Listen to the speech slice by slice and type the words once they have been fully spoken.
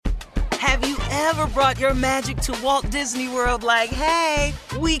Have you ever brought your magic to Walt Disney World like, hey,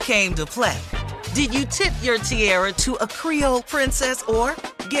 we came to play? Did you tip your tiara to a Creole princess or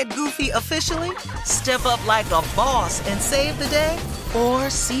get goofy officially? Step up like a boss and save the day? Or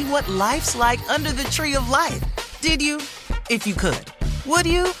see what life's like under the tree of life? Did you? If you could. Would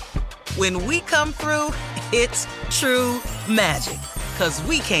you? When we come through, it's true magic. 'Cause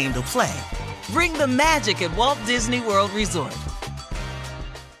we came to play. Bring the magic at Walt Disney World Resort.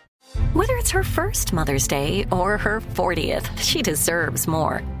 Whether it's her first Mother's Day or her 40th, she deserves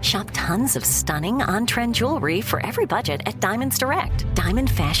more. Shop tons of stunning on-trend jewelry for every budget at Diamonds Direct.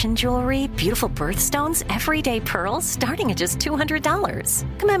 Diamond fashion jewelry, beautiful birthstones, everyday pearls starting at just $200.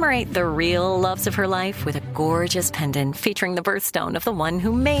 Commemorate the real loves of her life with a gorgeous pendant featuring the birthstone of the one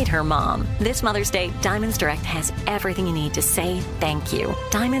who made her mom. This Mother's Day, Diamonds Direct has everything you need to say thank you.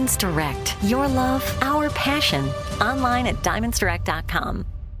 Diamonds Direct. Your love, our passion. Online at diamondsdirect.com.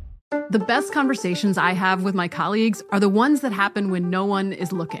 The best conversations I have with my colleagues are the ones that happen when no one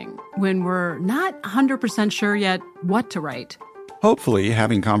is looking, when we're not 100% sure yet what to write. Hopefully,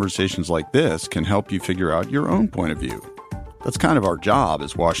 having conversations like this can help you figure out your own point of view. That's kind of our job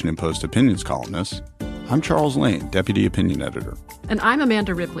as Washington Post opinions columnists. I'm Charles Lane, Deputy Opinion Editor. And I'm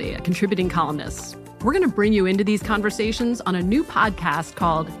Amanda Ripley, a contributing columnist. We're going to bring you into these conversations on a new podcast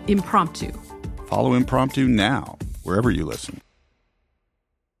called Impromptu. Follow Impromptu now, wherever you listen.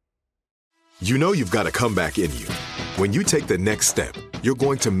 You know you've got a comeback in you. When you take the next step, you're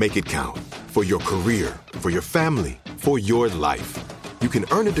going to make it count. For your career, for your family, for your life. You can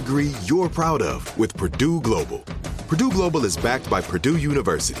earn a degree you're proud of with Purdue Global. Purdue Global is backed by Purdue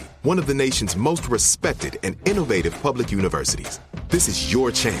University, one of the nation's most respected and innovative public universities. This is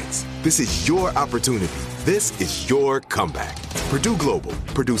your chance. This is your opportunity. This is your comeback. Purdue Global,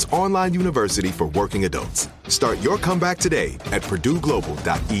 Purdue's online university for working adults. Start your comeback today at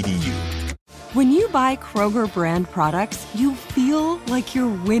purdueglobal.edu. When you buy Kroger brand products, you feel like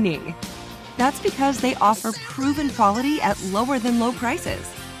you're winning. That's because they offer proven quality at lower than low prices.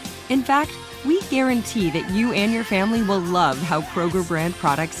 In fact, we guarantee that you and your family will love how Kroger brand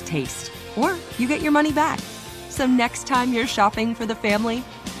products taste, or you get your money back. So next time you're shopping for the family,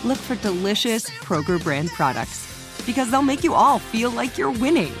 look for delicious Kroger brand products, because they'll make you all feel like you're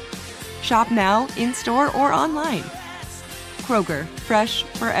winning. Shop now, in-store, or online. Kroger, fresh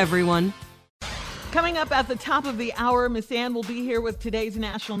for everyone. Coming up at the top of the hour, Miss Ann will be here with today's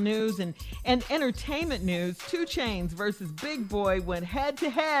national news and entertainment news. 2 Chainz versus Big Boy went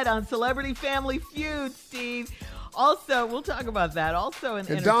head-to-head on Celebrity Family Feud, Steve. Also, we'll talk about that. Also in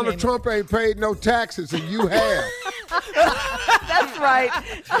and Donald Trump ain't paid no taxes, and you have. That's right.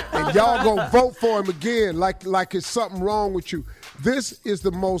 And y'all gonna vote for him again like it's something wrong with you. This is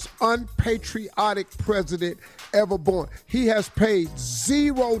the most unpatriotic president ever born. He has paid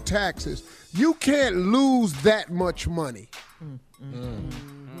 0 taxes. You can't lose that much money.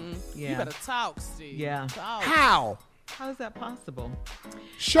 Yeah. You better talk, Steve. Yeah. Talk. How? How is that possible?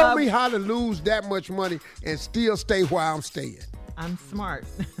 Show me how to lose that much money and still stay where I'm staying. I'm smart.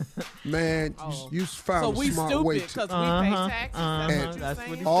 Man, you found a smart way to. So we stupid because we pay taxes. That's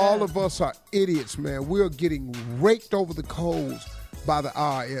what he all said. of us are idiots, man. We're getting raked over the coals by the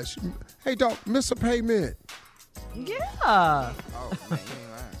IRS. Hey, dog, miss a payment. Yeah. Oh, man, you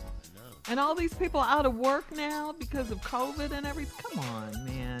ain't lying. And all these people out of work now because of COVID and everything. Come on,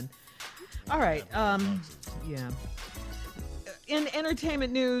 man. All right. Yeah. In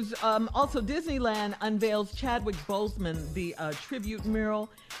entertainment news, also Disneyland unveils Chadwick Boseman, the tribute mural.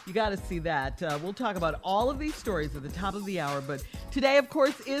 You got to see that. We'll talk about all of these stories at the top of the hour. But today, of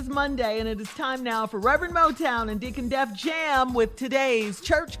course, is Monday, and it is time now for Reverend Motown and Deacon Def Jam with today's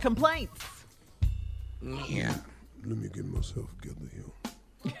church complaints. Yeah. Let me get myself together here.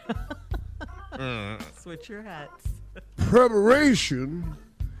 Switch your hats. Preparation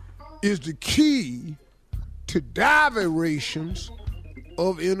is the key to diversions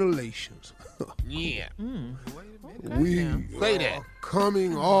of inhalations. Yeah. We are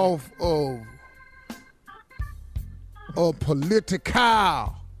coming off of a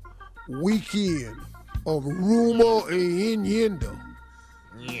political weekend of rumor and innuendo.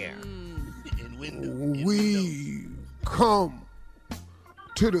 Yeah. We come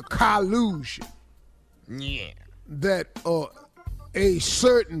to the collusion that a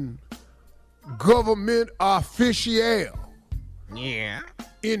certain government official in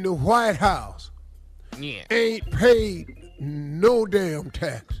the White House ain't paid no damn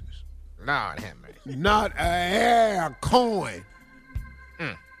taxes. Lord have mercy. Not a air coin.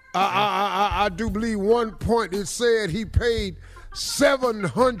 I do believe one point it said he paid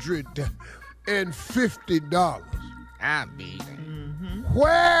 $750. I be.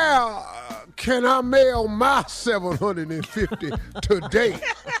 Where Can I mail my 750 today?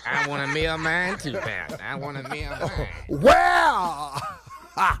 I want to mail mine too, Pastor. I want to mail mine. Well,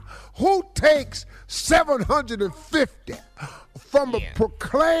 who takes 750 from a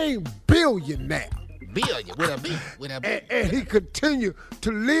proclaimed billionaire? Billion with a B. With a B. And he continue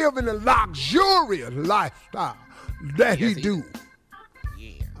to live in a luxurious lifestyle that he do.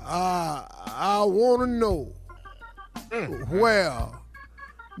 Yeah. I want to know where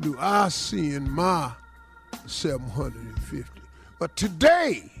do I see in my 750? But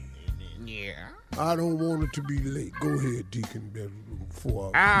today, Yeah. I don't want it to be late. Go ahead, Deacon. Before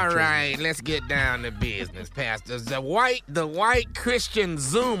All right, let's get down to business, pastors. The white Christian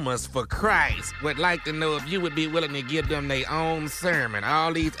Zoomers for Christ would like to know if you would be willing to give them their own sermon.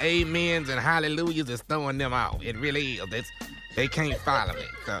 All these amens and hallelujahs is throwing them off. It really is. They can't follow it.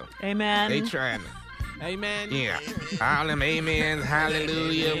 So Amen. they trying to. Amen. Yeah. All them amens,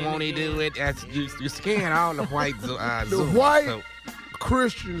 hallelujah, won't he do it? That's you scaring all the white Zoomers. the white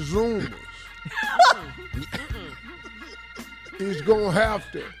Christian Zoomers is gonna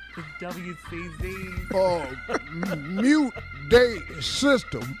have to WCZ. mute their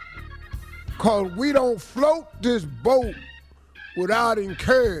system, cause we don't float this boat without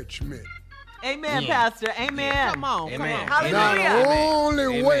encouragement. Amen, Pastor. Amen. Come on. Amen. Now Hallelujah. the only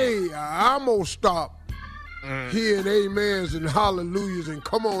Amen. way I'm gonna stop hearing amens and hallelujahs and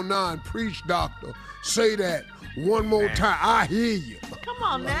come on now and preach, doctor, say that one more time. I hear you. Come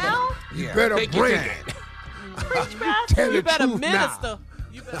on now. You Yeah, better take your bring time. it. Preach, Pastor. Tell You the better truth minister. now.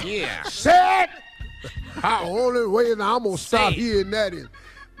 You better. Yeah. Say it. The only way that I'm gonna stop Say it. hearing that is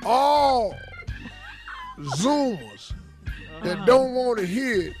all Zoomers that don't want to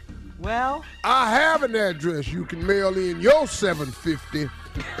hear it. Well, I have an address. You can mail in your 750,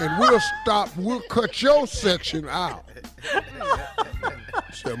 and we'll cut your section out.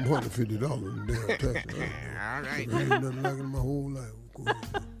 $750 in damn taxes. All right. Ain't nothing like it in my whole life. Go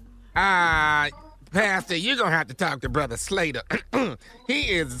ahead. Pastor, you're going to have to talk to Brother Slater. He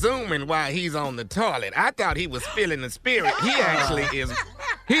is zooming while he's on the toilet. I thought he was feeling the spirit. He actually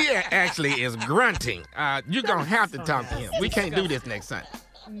is grunting. You're going to have to talk to him. We can't do this next Sunday.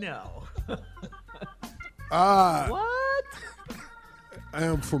 no. What? I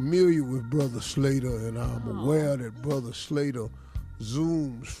am familiar with Brother Slater, and I'm aware that Brother Slater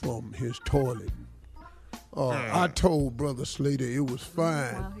zooms from his toilet. I told Brother Slater it was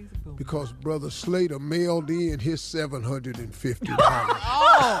fine because Brother Slater mailed in his $750.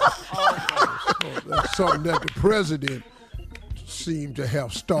 So that's something that the president seemed to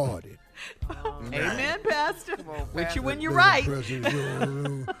have started. Amen, Pastor. With you when you're The right.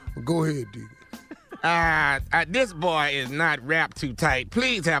 president, go ahead, Deacon. This boy is not wrapped too tight.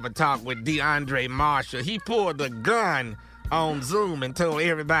 Please have a talk with DeAndre Marshall. He pulled the gun on Zoom and told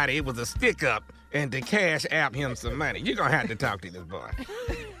everybody it was a stick-up and to cash app him some money. You're going to have to talk to this boy.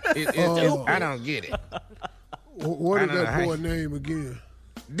 I don't get it. What is that boy's name again?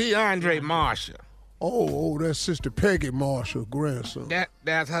 DeAndre Marshall. Oh, that's Sister Peggy Marshall's grandson.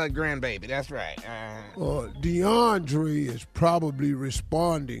 That's her grandbaby. That's right. DeAndre is probably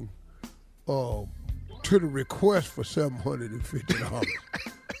responding to the request for $750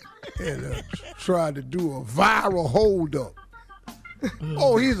 and tried to do a viral holdup.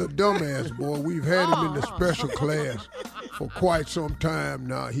 Oh, he's a dumbass boy. We've had him in the special class for quite some time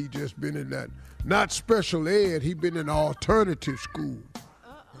now. He just been in that, not special ed, he been in alternative school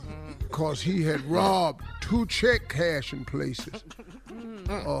because he had robbed 2 check cashing places.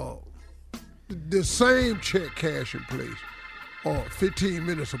 The same check cashing place, 15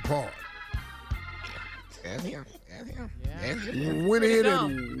 minutes apart. That's him. Went in at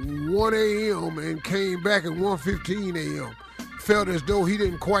 1 a.m. and came back at 1:15 a.m. Felt as though he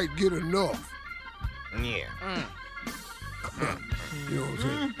didn't quite get enough. Yeah. You know what I'm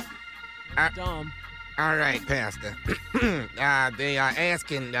saying? Dumb. All right, Pastor. They are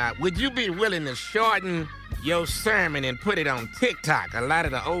asking, would you be willing to shorten your sermon and put it on TikTok? A lot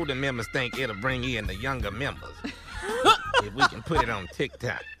of the older members think it'll bring in the younger members. If we can put it on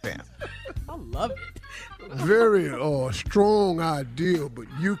TikTok, Pastor. I love it. Very strong idea, but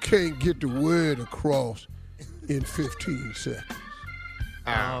you can't get the word across in 15 seconds.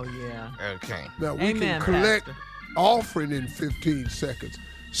 Oh, yeah. Okay. Now, we Amen, can collect Pastor. offering in 15 seconds.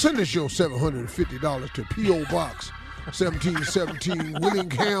 Send us your $750 to P.O. Box 1717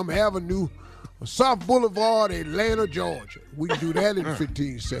 Willingham Avenue, South Boulevard, Atlanta, Georgia. We can do that in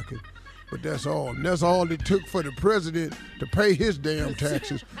 15 seconds. But that's all. And that's all it took for the president to pay his damn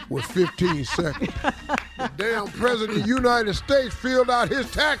taxes was 15 seconds. The damn president of the United States filled out his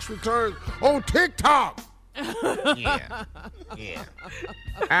tax returns on TikTok. Yeah.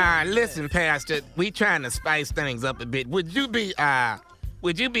 Listen, Pastor, we trying to spice things up a bit. Would you be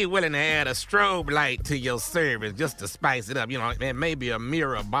willing to add a strobe light to your service just to spice it up? You know, and maybe a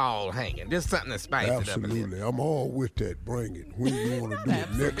mirror ball hanging. Just something to spice it up a little. Absolutely. I'm all with that. Bring it. When you want to do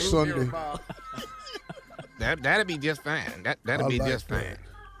it? Next Sunday? That'll be just fine. That'll be just fine.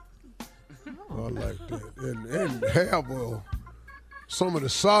 I like that. And have some of the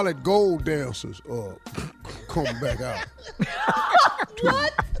solid gold dancers come back out.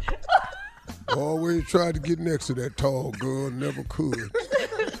 What? Always tried to get next to that tall girl, never could.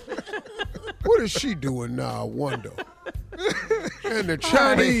 What is she doing now, I wonder? And the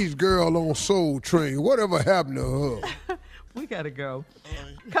Chinese girl on Soul Train, whatever happened to her? We gotta go.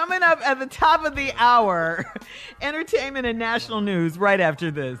 Coming up at the top of the hour, entertainment and national news right after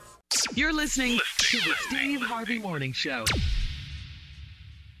this. You're listening to the Steve Harvey Morning Show.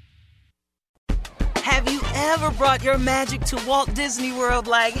 Have you ever brought your magic to Walt Disney World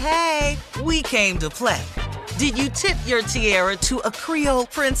like, hey, we came to play? Did you tip your tiara to a Creole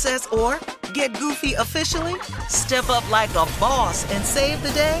princess or get goofy officially? Step up like a boss and save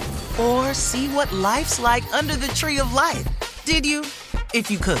the day? Or see what life's like under the tree of life? Did you?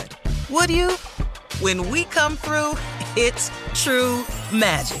 If you could. Would you? When we come through, it's true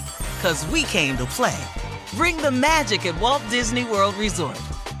magic. 'Cause we came to play. Bring the magic at Walt Disney World Resort.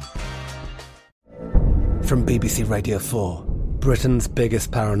 From BBC Radio 4, Britain's biggest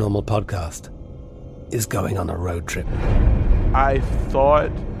paranormal podcast is going on a road trip. I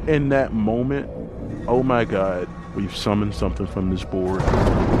thought in that moment, oh my God, we've summoned something from this board.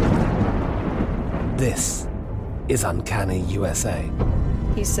 This is Uncanny USA.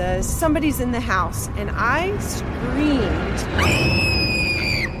 He says, somebody's in the house, and I screamed.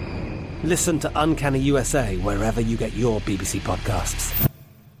 Listen to Uncanny USA wherever you get your BBC podcasts,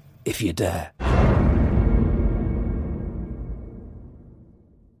 if you dare.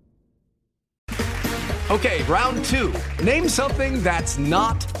 Okay, round two. Name something that's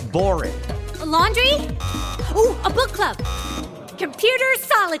not boring. A laundry? Ooh, a book club. Computer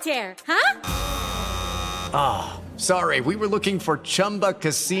solitaire, huh? Ah, sorry, we were looking for Chumba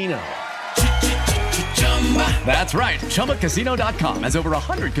Casino. That's right, ChumbaCasino.com has over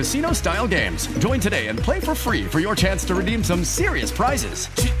 100 casino-style games. Join today and play for free for your chance to redeem some serious prizes.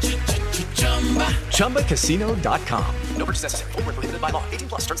 ChumbaCasino.com. No purchase necessary. Void where prohibited by law.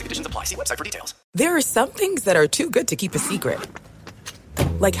 18+ terms and conditions apply. See website for details. There are some things that are too good to keep a secret.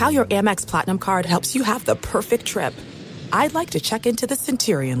 Like how your Amex Platinum card helps you have the perfect trip. I'd like to check into the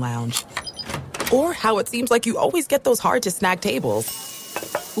Centurion Lounge. Or how it seems like you always get those hard-to-snag tables.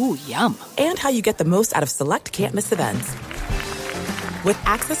 Ooh, yum. And how you get the most out of select can't-miss events. With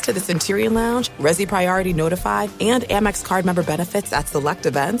access to the Centurion Lounge, Resi Priority Notified, and Amex card member benefits at select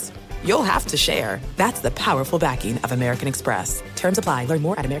events, you'll have to share. That's the powerful backing of American Express. Terms apply. Learn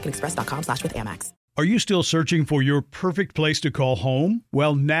more at americanexpress.com/withAmex. Are you still searching for your perfect place to call home?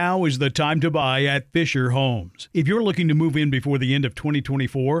 Well, now is the time to buy at Fisher Homes. If you're looking to move in before the end of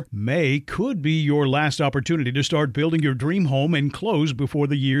 2024, May could be your last opportunity to start building your dream home and close before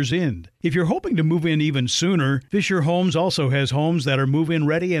the year's end. If you're hoping to move in even sooner, Fisher Homes also has homes that are move-in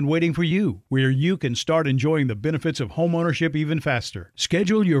ready and waiting for you, where you can start enjoying the benefits of homeownership even faster.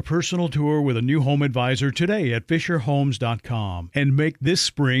 Schedule your personal tour with a new home advisor today at FisherHomes.com and make this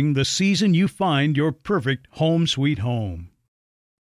spring the season you find your perfect home sweet home.